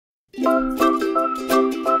Hey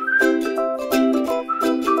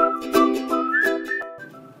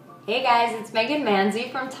guys, it's Megan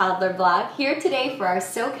Manzi from Toddler Blog, here today for our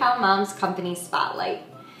SoCalMoms Company Spotlight.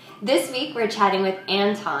 This week we're chatting with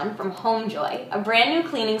Anton from Homejoy, a brand new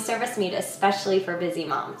cleaning service made especially for busy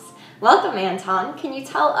moms. Welcome Anton, can you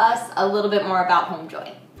tell us a little bit more about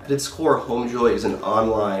Homejoy? At its core, Homejoy is an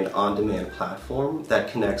online, on-demand platform that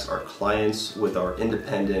connects our clients with our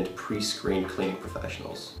independent, pre-screened cleaning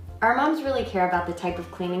professionals. Our moms really care about the type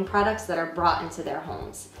of cleaning products that are brought into their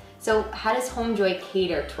homes. So how does Homejoy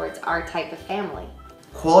cater towards our type of family?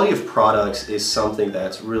 Quality of products is something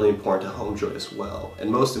that's really important to Homejoy as well.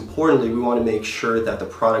 And most importantly, we want to make sure that the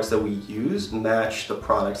products that we use match the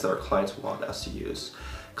products that our clients want us to use.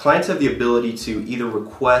 Clients have the ability to either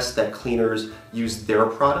request that cleaners use their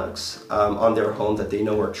products on their home that they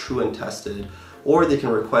know are true and tested, or they can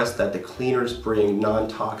request that the cleaners bring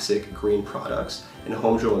non-toxic green products, and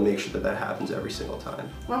Homejoy will make sure that that happens every single time.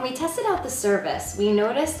 When we tested out the service, we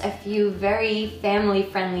noticed a few very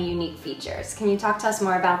family-friendly, unique features. Can you talk to us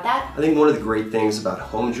more about that? I think one of the great things about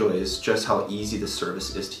Homejoy is just how easy the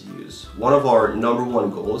service is to use. One of our #1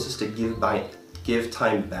 goals is to give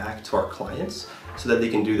time back to our clients so that they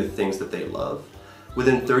can do the things that they love.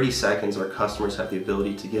 Within 30 seconds, our customers have the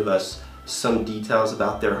ability to give us some details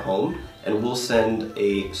about their home, and we'll send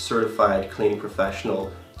a certified cleaning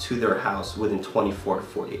professional to their house within 24 to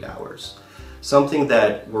 48 hours. Something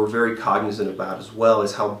that we're very cognizant about as well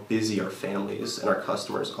is how busy our families and our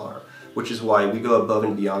customers are, which is why we go above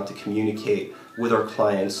and beyond to communicate with our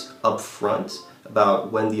clients up front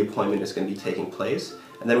about when the appointment is going to be taking place.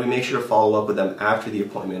 And then we make sure to follow up with them after the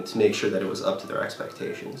appointment to make sure that it was up to their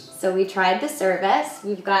expectations. So we tried the service.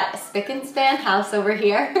 We've got a spick and span house over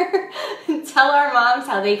here. Tell our moms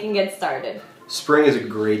how they can get started. Spring is a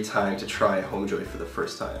great time to try Homejoy for the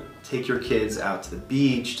first time. Take your kids out to the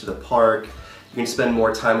beach, to the park. You can spend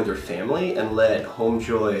more time with your family and let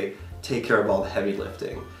Homejoy take care of all the heavy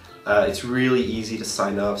lifting. It's really easy to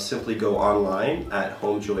sign up. Simply go online at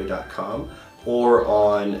homejoy.com or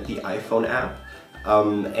on the iPhone app.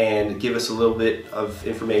 And give us a little bit of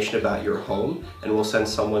information about your home, and we'll send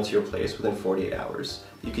someone to your place within 48 hours.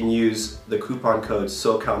 You can use the coupon code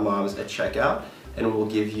SoCalMoms at checkout, and we'll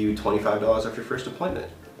give you $25 off your first appointment.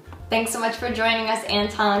 Thanks so much for joining us,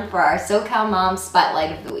 Anton, for our SoCalMoms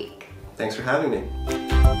Spotlight of the Week. Thanks for having me.